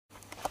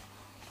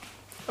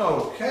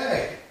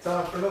Okay,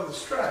 time for another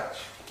stretch.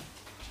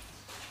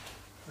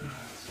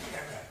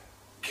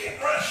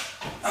 Get rush.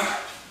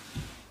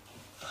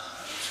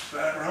 That's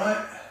about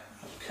right.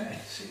 Okay,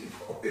 see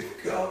what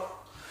we've got.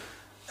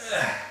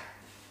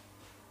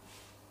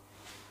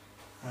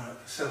 Right,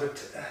 let's have a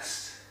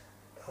test.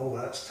 Oh,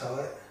 that's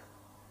tight.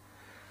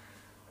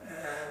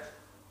 And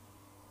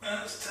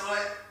that's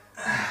tight.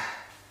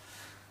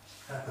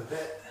 Up a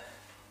bit.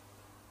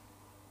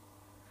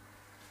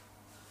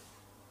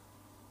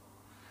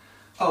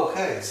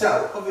 Okay,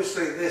 so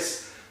obviously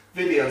this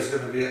video is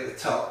going to be at the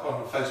top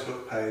on the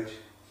Facebook page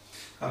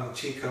on the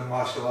Chico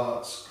Martial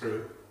Arts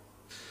group.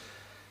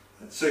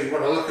 So you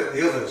want to look at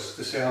the others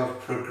to see how I've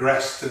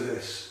progressed to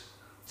this.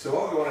 So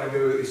what we want to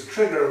do is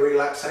trigger a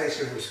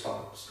relaxation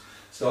response.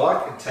 So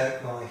I can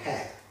take my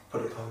head,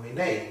 put it on my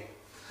knee,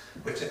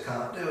 which I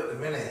can't do at the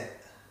minute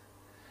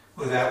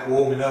without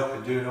warming up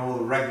and doing all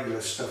the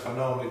regular stuff I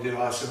normally do,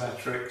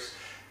 isometrics,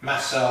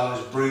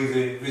 massage,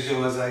 breathing,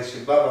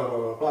 visualization, blah blah blah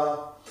blah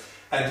blah,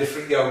 and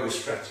different yoga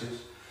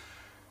stretches,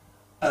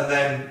 and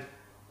then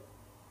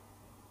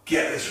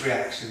get this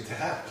reaction to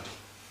happen.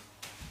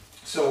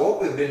 So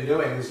what we've been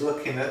doing is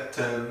looking at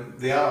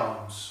the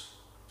arms.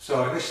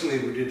 So initially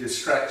we did a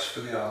stretch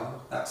for the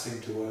arm, that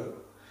seemed to work.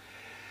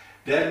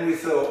 Then we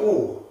thought,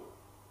 oh,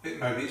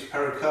 maybe it's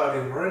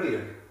pericardial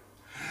meridian.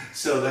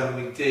 So then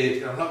we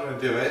did, I'm not going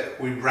to do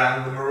it, we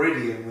ran the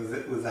meridian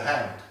with the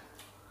hand.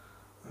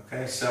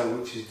 Okay, so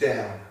which is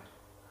down.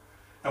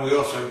 And we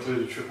also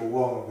included triple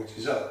warmer, which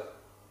is up.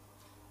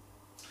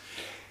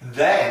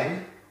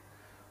 Then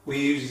we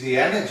used the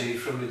energy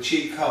from the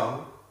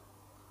Qigong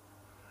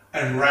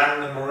and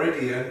ran the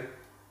meridian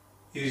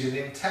using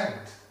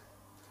intent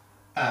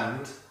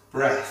and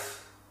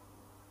breath.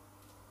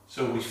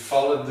 So we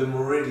followed the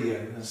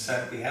meridian and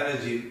sent the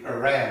energy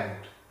around.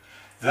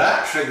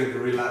 That triggered the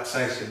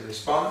relaxation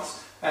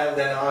response, and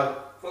then I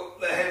put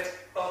the head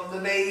on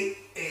the knee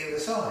either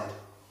side.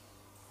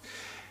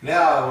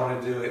 Now I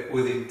want to do it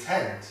with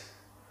intent.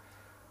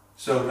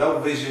 So no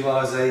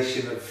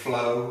visualization of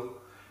flow,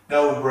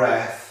 no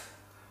breath,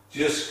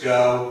 just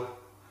go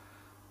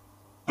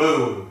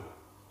boom.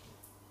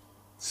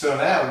 So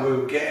now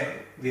we're getting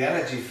the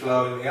energy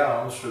flow in the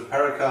arms for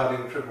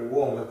pericardial triple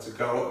warmer to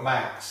go at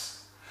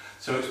max.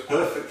 So it's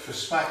perfect for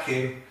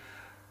smacking,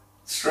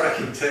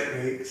 striking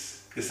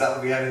techniques, because that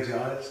will be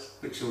energized,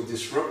 which will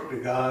disrupt the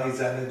guy's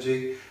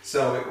energy.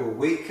 So it will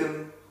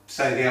weaken,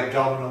 say, the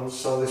abdominals,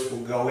 so this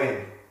will go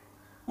in,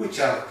 which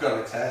I've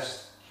got to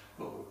test.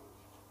 But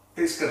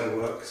it's going to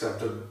work because I've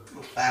done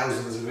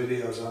thousands of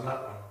videos on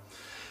that one.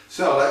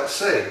 So let's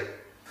see.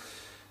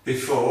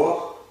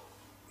 Before,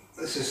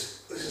 this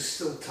is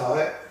still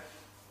tight.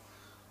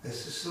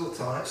 This is still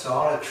tight, so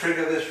I want to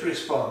trigger this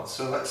response.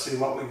 So let's see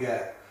what we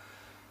get.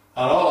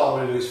 And all I'm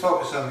going to do is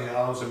focus on the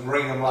arms and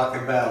ring them like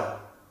a bell.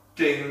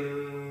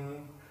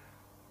 Ding!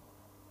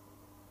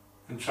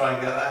 And try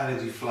and get that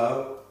energy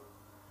flow.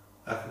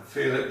 I can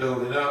feel it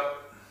building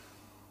up.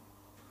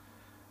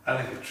 And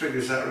if it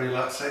triggers that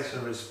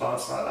relaxation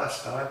response like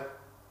last time,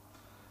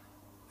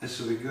 this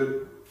will be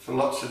good for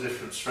lots of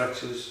different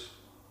stretches,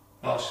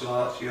 martial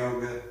arts,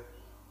 yoga,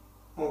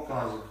 all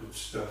kinds of good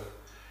stuff.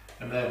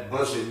 And they're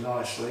buzzing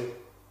nicely.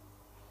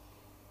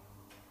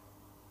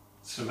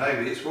 So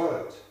maybe it's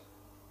worked.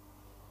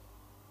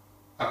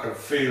 I can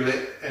feel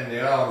it in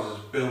the arms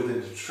as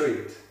building to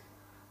treat.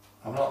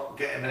 I'm not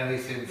getting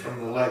anything from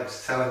the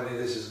legs telling me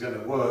this is going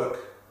to work.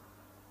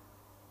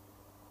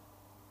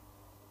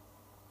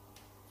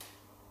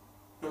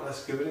 But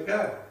let's give it a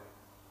go.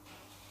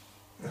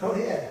 Oh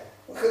yeah,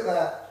 look at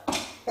that.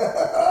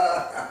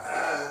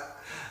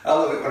 I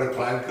love it when a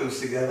plan comes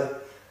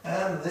together.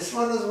 And this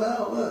one as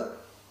well, look.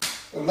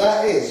 And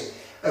that is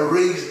a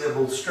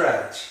reasonable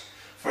stretch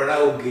for an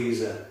old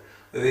geezer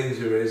with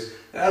injuries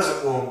that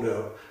hasn't warmed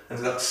up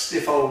and got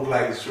stiff old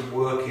legs from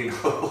working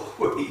all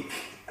week.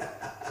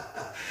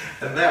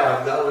 And now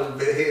I've got a little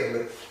bit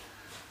here.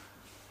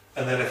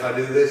 And then if I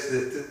do this,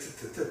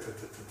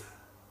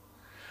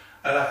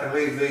 and I can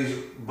leave these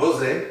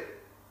buzzing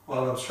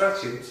while I'm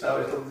stretching,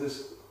 so it'll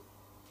just...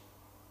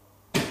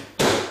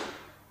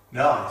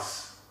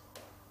 Nice.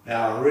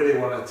 Now I really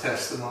want to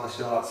test the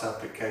martial arts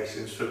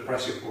applications for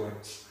pressure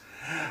points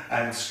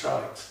and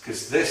strikes,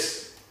 because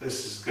this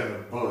is going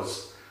to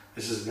buzz,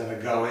 this is going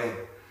to go in.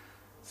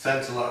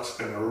 Center lock's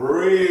going to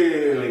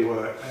really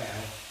work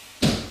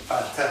now.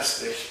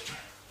 Fantastic.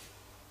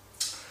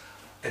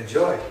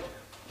 Enjoy.